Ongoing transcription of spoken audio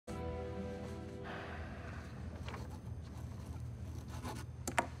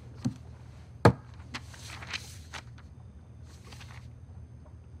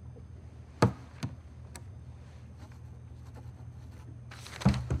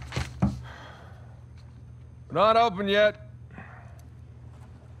Not open yet.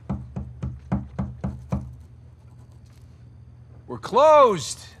 We're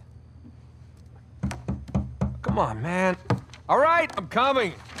closed. Come on, man. All right, I'm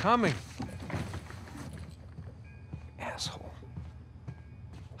coming. Coming. Asshole.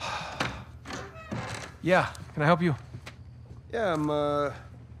 Yeah, can I help you? Yeah, I'm,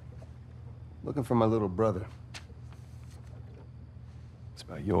 looking for my little brother. It's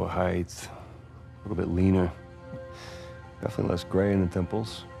about your height, a little bit leaner. Definitely less gray in the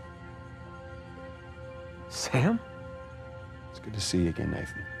temples. Sam? It's good to see you again,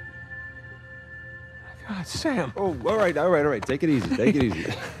 Nathan. God, Sam. Oh, all right. Take it easy, take it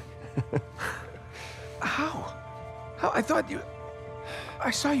easy. How? How? I thought you...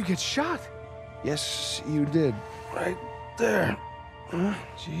 I saw you get shot. Yes, you did. Right there.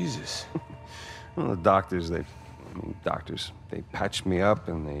 Jesus. Well, the doctors, they patched me up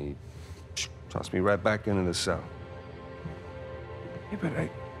and they tossed me right back into the cell. Yeah, but I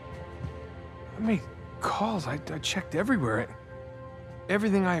made calls. I checked everywhere.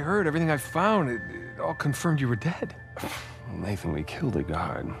 Everything I heard, everything I found, it all confirmed you were dead. Well, Nathan, we killed a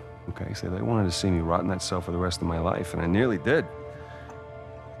guard. Okay, so they wanted to see me rot in that cell for the rest of my life, and I nearly did.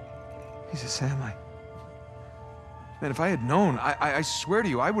 Jesus, Sam, man, if I had known, I swear to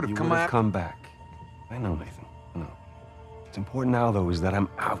you, I would have come out. You would have come back. I know, Nathan. I know. What's important now, though, is that I'm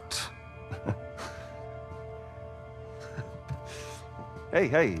out.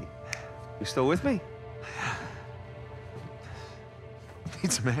 Hey, you still with me?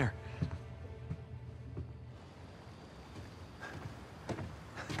 Need some air.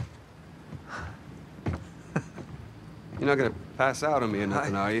 You're not gonna pass out on me or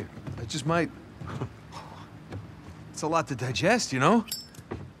nothing, are you? I just might. It's a lot to digest, you know?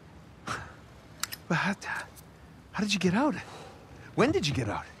 But how did you get out? When did you get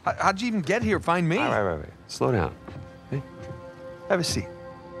out? How'd you even get here? Find me? All right. Slow down. Hey, have a seat.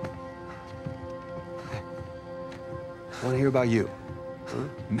 I want to hear about you. Huh?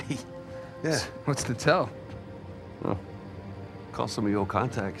 Me? Yeah. What's to tell? Well, call some of your old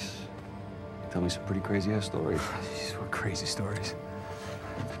contacts. Tell me some pretty crazy-ass stories. These were crazy stories.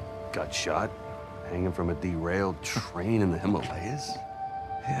 Got shot, hanging from a derailed train in the Himalayas.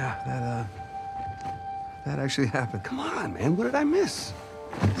 Yeah, that actually happened. Come on, man, what did I miss?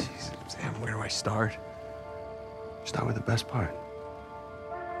 Jesus, Sam, where do I start? Start with the best part.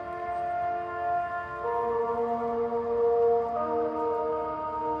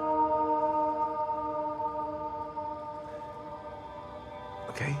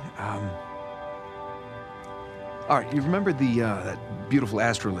 Okay, all right, you remember that beautiful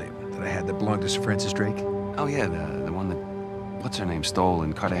astrolabe that I had that belonged to Sir Francis Drake? Oh, yeah, the one that, what's her name, stole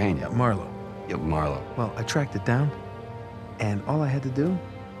in Cartagena. Marlowe. Yeah, Marlowe. Well, I tracked it down, and all I had to do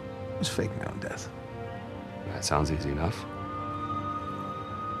was fake my own death. That sounds easy enough.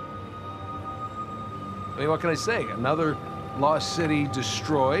 I mean, what can I say? Another lost city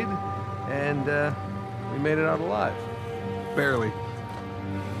destroyed, and we made it out alive. Barely.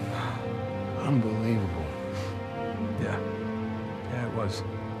 Unbelievable. Yeah, it was.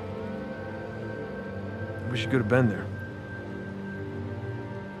 I wish you could have been there.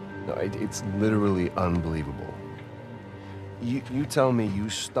 No, it's literally unbelievable. You tell me you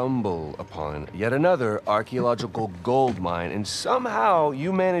stumble upon yet another archaeological gold mine, and somehow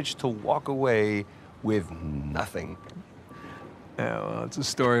you manage to walk away with nothing. Yeah, well, it's a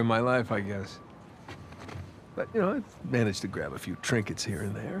story of my life, I guess. But, you know, I managed to grab a few trinkets here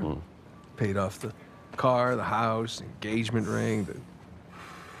and there. Paid off the car, the house, engagement ring,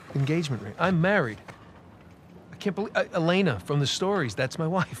 engagement ring. I'm married. I can't believe... Elena from the stories, that's my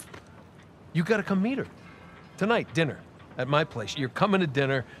wife. You gotta come meet her. Tonight, dinner, at my place. You're coming to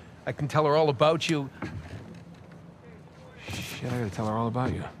dinner. I can tell her all about you. Shit, I gotta tell her all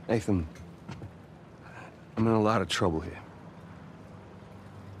about you. Nathan, I'm in a lot of trouble here.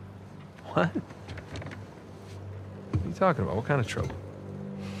 What? What are you talking about? What kind of trouble?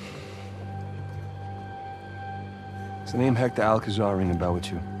 Does the name Hector Alcazar ring a bell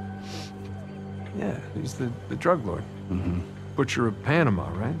with you? Yeah, he's the drug lord. Mm-hmm. Butcher of Panama,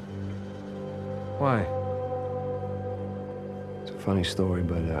 right? Why? It's a funny story,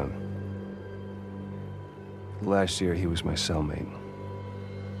 but, last year he was my cellmate.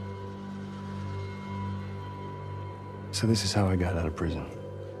 So this is how I got out of prison.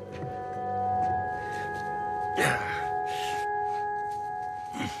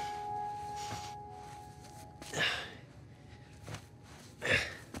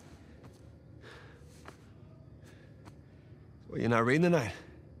 Well, you're not reading tonight?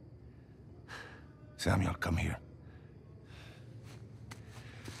 Samuel, come here.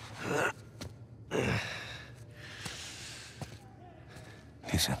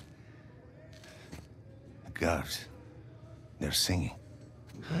 Listen. The guards. They're singing.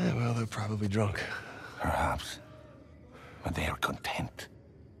 Well, they're probably drunk. Perhaps. But they are content.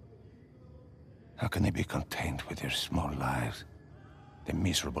 How can they be content with their small lives? Their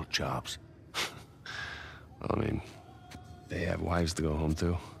miserable jobs? Well, I mean, they have wives to go home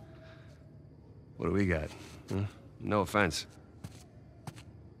to. What do we got? Huh? No offense.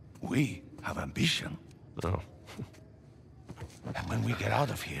 We have ambition. No. And when we get out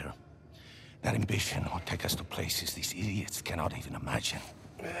of here, that ambition will take us to places these idiots cannot even imagine.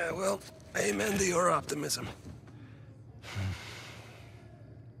 Yeah, well, amen to your optimism.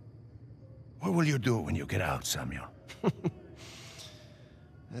 What will you do when you get out, Samuel?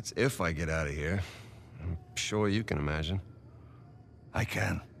 That's if I get out of here. I'm sure you can imagine. I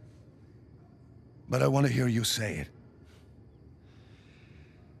can. But I want to hear you say it.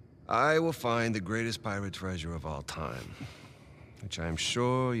 I will find the greatest pirate treasure of all time, which I am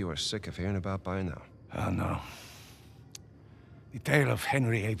sure you are sick of hearing about by now. Oh, no. The tale of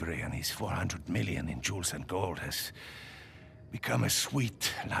Henry Avery and his 400 million in jewels and gold has become a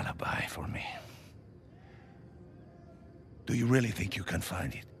sweet lullaby for me. Do you really think you can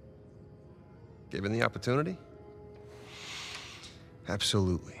find it? Given the opportunity?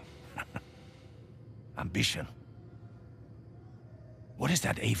 Absolutely. Ambition. What is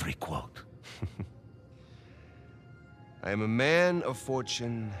that Avery quote? I am a man of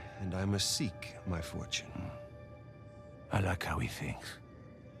fortune, and I must seek my fortune. I like how he thinks.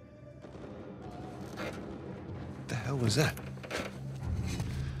 What the hell was that?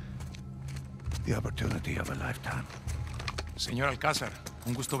 The opportunity of a lifetime. Señor Alcázar,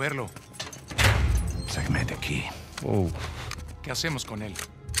 un gusto verlo. Sáqueme de aquí. Oh. ¿Qué hacemos con él?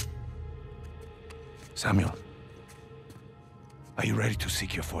 Samuel, are you ready to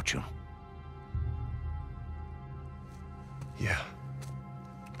seek your fortune? Yeah.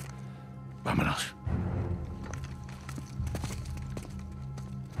 Vámonos.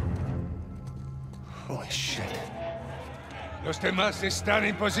 Holy shit. ¿Los demás están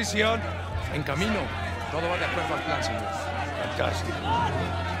en posición? En camino. Todo va de acuerdo al plan, señor. Fantastic.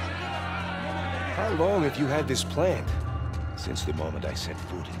 How long have you had this planned? Since the moment I set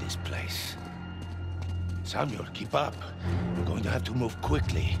foot in this place. Samuel, keep up. We're going to have to move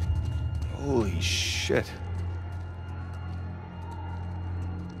quickly. Holy shit.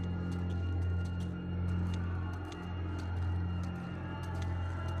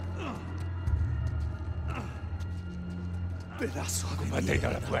 Pedazo de mierda.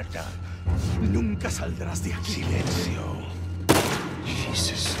 A la puerta. Nunca saldrás de aquí. Silencio.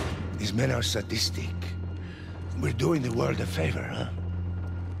 Jesus. These men are sadistic. We're doing the world a favor, huh?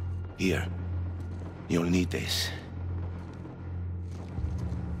 Here. You'll need this.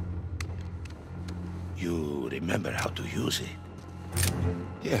 You remember how to use it?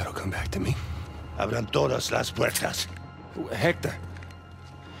 Yeah, it'll come back to me. Abran todas las puertas. Hector,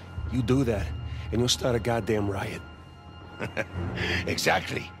 you do that, and you'll start a goddamn riot.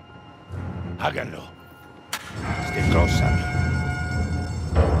 Exactly. Háganlo. Stay close, Samuel.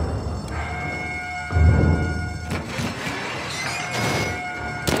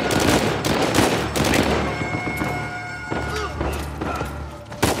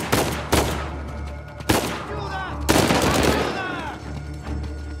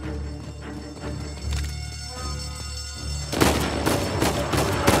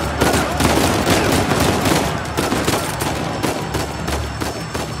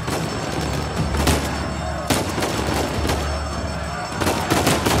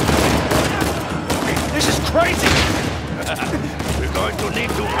 Crazy! We're going to need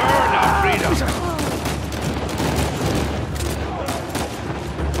to earn our freedom.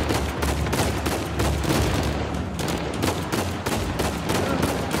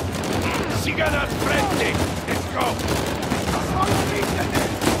 Sigan al frente. Let's go.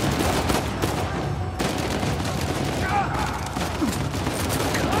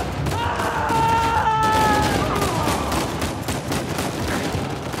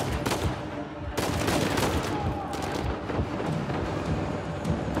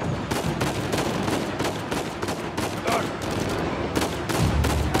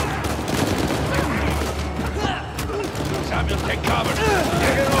 Samuel, take cover.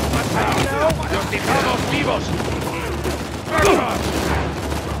 Lleguen off my town. Los dejamos vivos.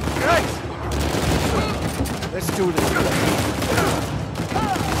 Guys! Let's do this.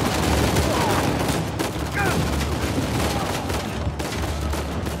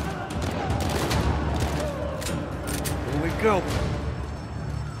 Here we go.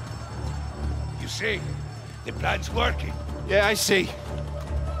 You see, the plan's working. Yeah, I see.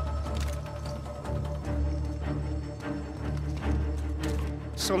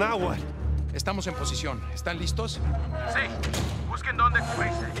 So now what? Estamos en posición. ¿Están listos? Sí. Busquen dónde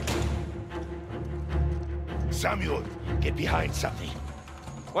cubrirse. Samuel, get behind something.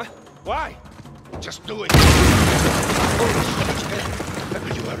 What? Why? Just do it.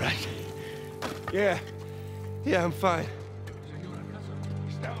 Are you all right? Yeah. Yeah, I'm fine.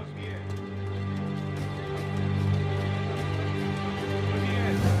 Estamos bien.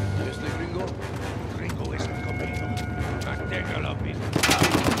 Yo estoy gringo. Gringo es un conmigo. Manténgalo, Pete.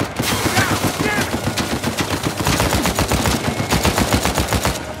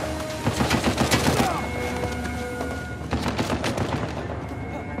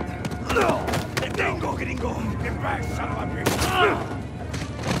 Te tengo, gringo. Get back, son of a bitch.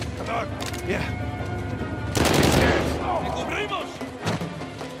 Come on. Yeah. ¡Te cubrimos!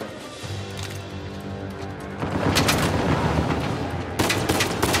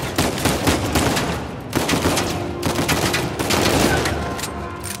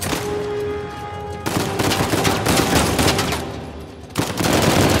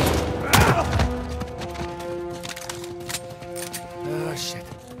 Oh, shit.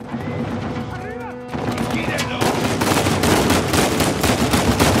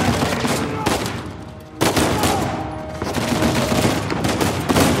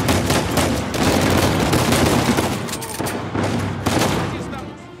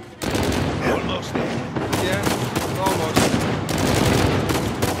 Almost there. Yeah, almost.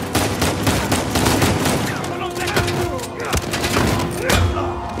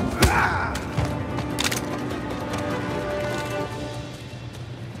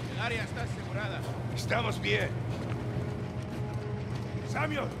 El área está asegurada. Estamos bien.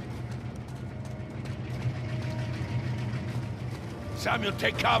 Samuel. Samuel,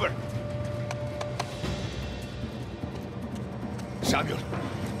 take cover. Samuel,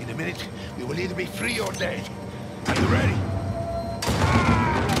 in a minute, we will either be free or dead. Are you ready?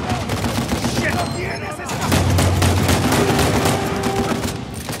 Shit! ¿Tienes esta?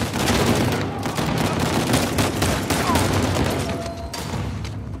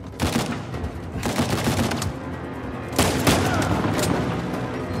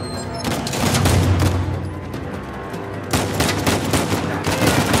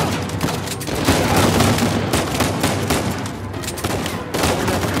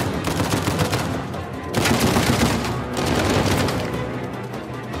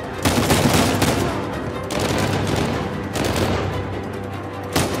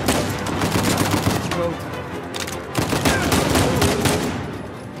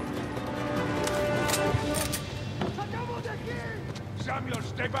 Samuel,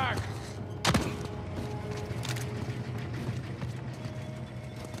 stay back.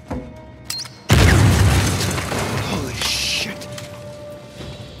 Holy shit!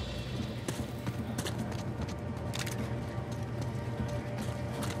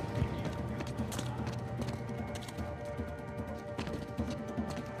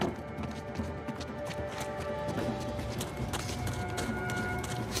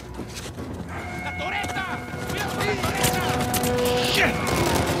 ¡La toreta! ¡Cuidado con la toreta! Shit!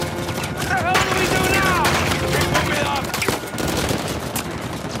 What the hell do we do now? Move it up!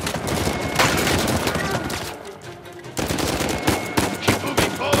 Keep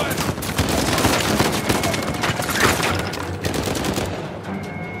moving forward!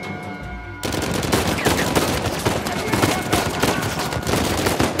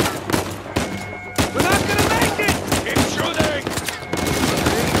 We're not gonna make it! Keep shooting!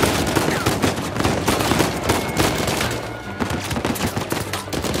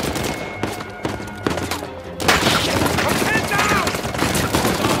 Head down!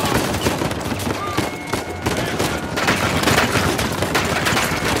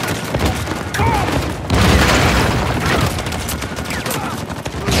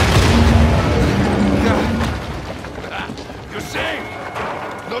 You're safe!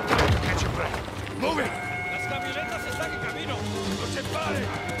 No time to catch your breath. Move it! Las camionetas están en camino. ¡No se pare!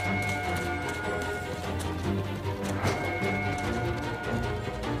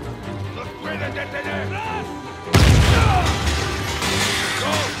 ¡Nos pueden detener!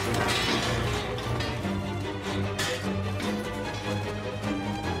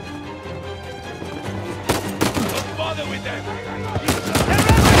 Don't bother with them!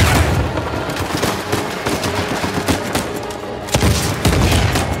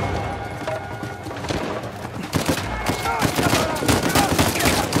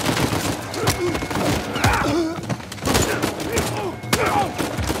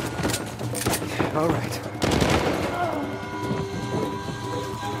 All right.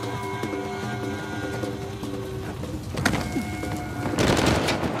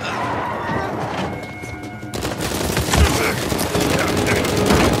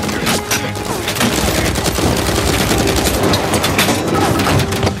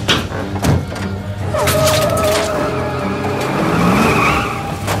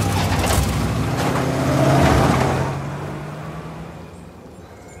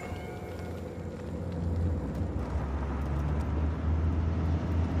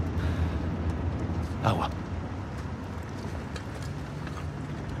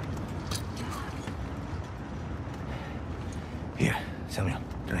 Here, Samuel,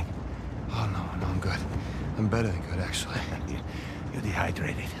 drink. Oh, no, I'm good. I'm better than good, actually. You're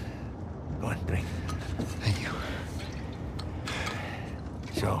dehydrated. Go on, drink. Thank you.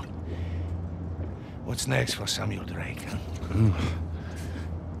 So, what's next for Samuel Drake, huh?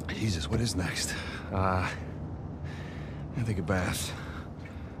 Jesus, what is next? I'm gonna take a bath.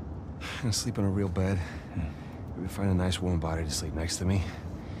 I'm gonna sleep in a real bed. Maybe find a nice warm body to sleep next to me.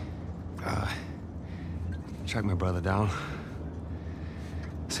 Track my brother down.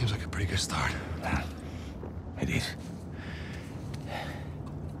 Seems like a pretty good start. It is.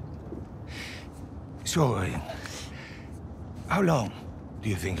 So, how long do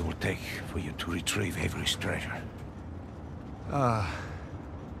you think it will take for you to retrieve Avery's treasure? I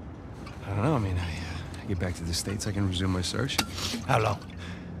don't know. I mean, I get back to the States, I can resume my search. How long?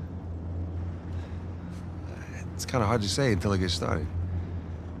 It's kind of hard to say until I get started.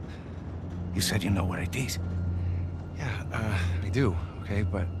 You said you know where it is. Yeah, I do, okay?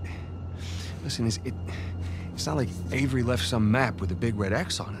 But listen, it's not like Avery left some map with a big red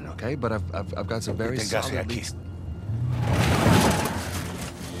X on it, okay? But I've got some very solid leads.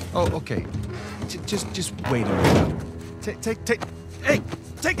 Oh, okay. Just wait a minute. Hey,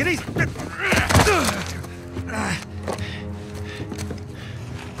 take it easy.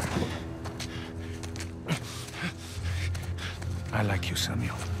 I like you,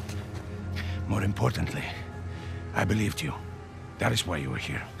 Samuel. More importantly, I believed you. That is why you were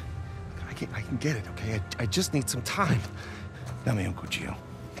here. I can get it, okay? I just need some time. Dame un cuchillo.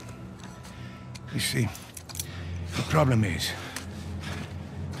 You see, the problem is,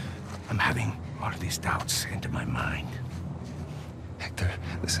 I'm having all these doubts into my mind. Hector,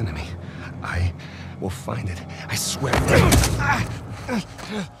 listen to me. I will find it. I swear.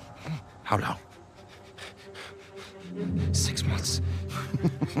 How long? 6 months.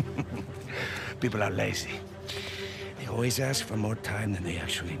 People are lazy. They always ask for more time than they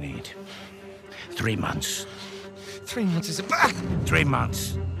actually need. 3 months. 3 months is a... 3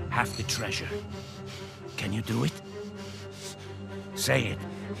 months. Half the treasure. Can you do it? Say it.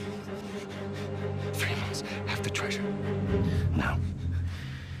 3 months, half the treasure. Now,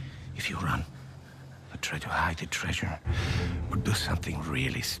 if you run, or try to hide the treasure, or do something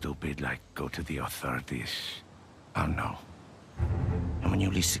really stupid like go to the authorities, I'll know. And when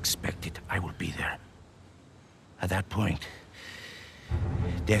you least expect it, I will be there. At that point,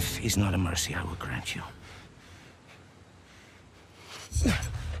 death is not a mercy I will grant you.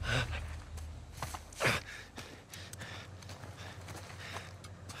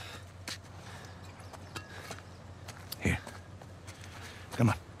 Here. Come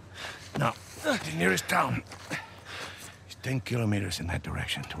on. Now, the nearest town is 10 kilometers in that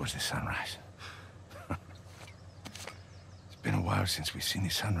direction towards the sunrise. It's been a while since we've seen the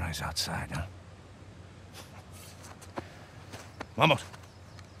sunrise outside, huh? Vamos.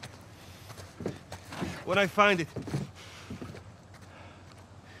 When I find it...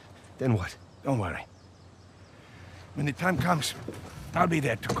 Then what? Don't worry. When the time comes, I'll be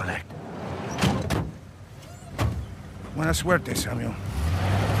there to collect. Buena suerte, Samuel.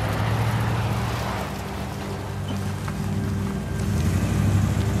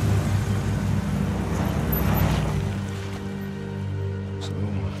 So,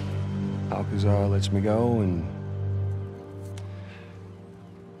 Alcazar lets me go, and...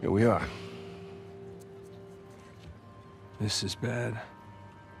 here we are. This is bad.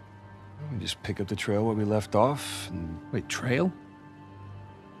 We just pick up the trail where we left off, and... Wait, trail?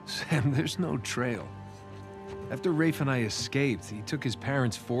 Sam, there's no trail. After Rafe and I escaped, he took his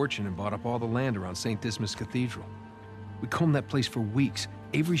parents' fortune and bought up all the land around St. Dismas Cathedral. We combed that place for weeks.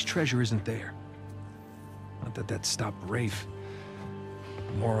 Avery's treasure isn't there. Not that that stopped Rafe.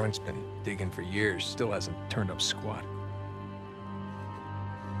 The moron's been digging for years, still hasn't turned up squat.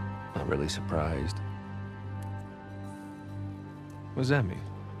 Not really surprised. What does that mean?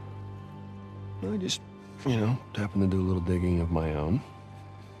 I just, you know, happened to do a little digging of my own.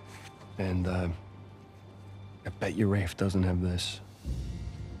 And, I bet you Rafe doesn't have this.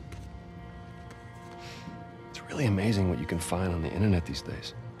 It's really amazing what you can find on the internet these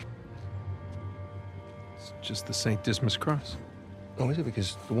days. It's just the St. Dismas cross. Oh, is it?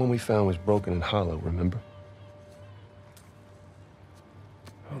 Because the one we found was broken and hollow, remember?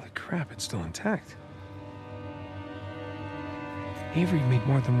 Holy crap, it's still intact. Avery made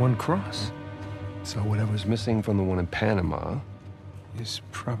more than one cross. So whatever's missing from the one in Panama... is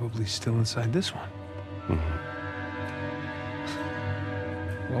probably still inside this one. Mm-hmm.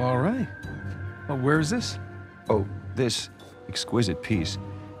 Well, all right. Well, where is this? Oh, this exquisite piece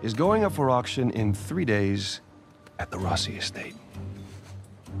is going up for auction in 3 days at the Rossi estate.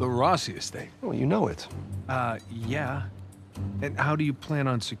 The Rossi estate. Oh, you know it. Yeah. And how do you plan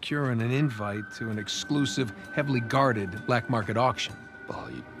on securing an invite to an exclusive, heavily guarded black market auction? Well,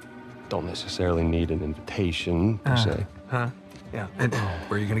 you don't necessarily need an invitation, per se. Huh? Yeah. And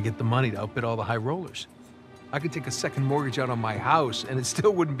where are you going to get the money to outbid all the high rollers? I could take a second mortgage out on my house, and it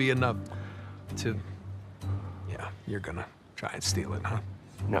still wouldn't be enough to... Yeah, you're gonna try and steal it, huh?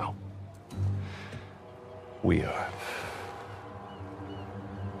 No. We are.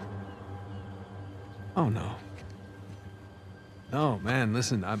 Oh, no. No, man,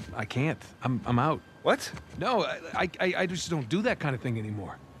 listen, I can't. I'm out. What? No, I just don't do that kind of thing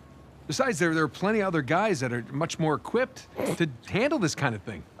anymore. Besides, there are plenty of other guys that are much more equipped to handle this kind of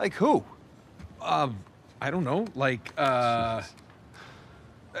thing. Like who? I don't know, like,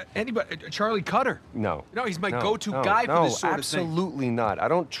 anybody, Charlie Cutter. No. No, he's my No, go-to no, guy for no, this sort of thing. absolutely not. I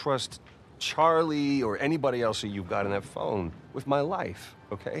don't trust Charlie or anybody else that you've got on that phone with my life,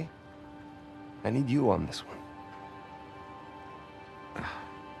 okay? I need you on this one.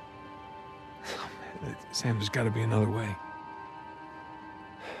 Sam, there's got to be another way.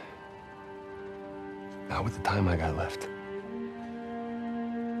 Not with the time I got left.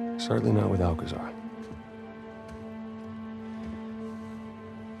 Certainly not with Alcazar.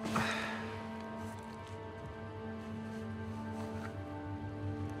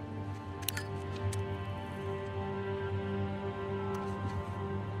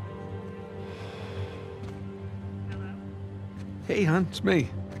 Hey, hon, it's me.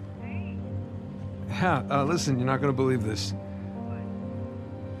 Yeah, listen, you're not gonna believe this.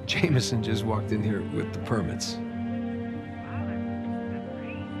 Jameson just walked in here with the permits.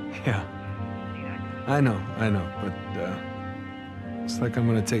 Yeah. I know, but, looks like I'm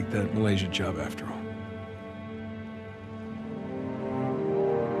gonna take that Malaysia job after all.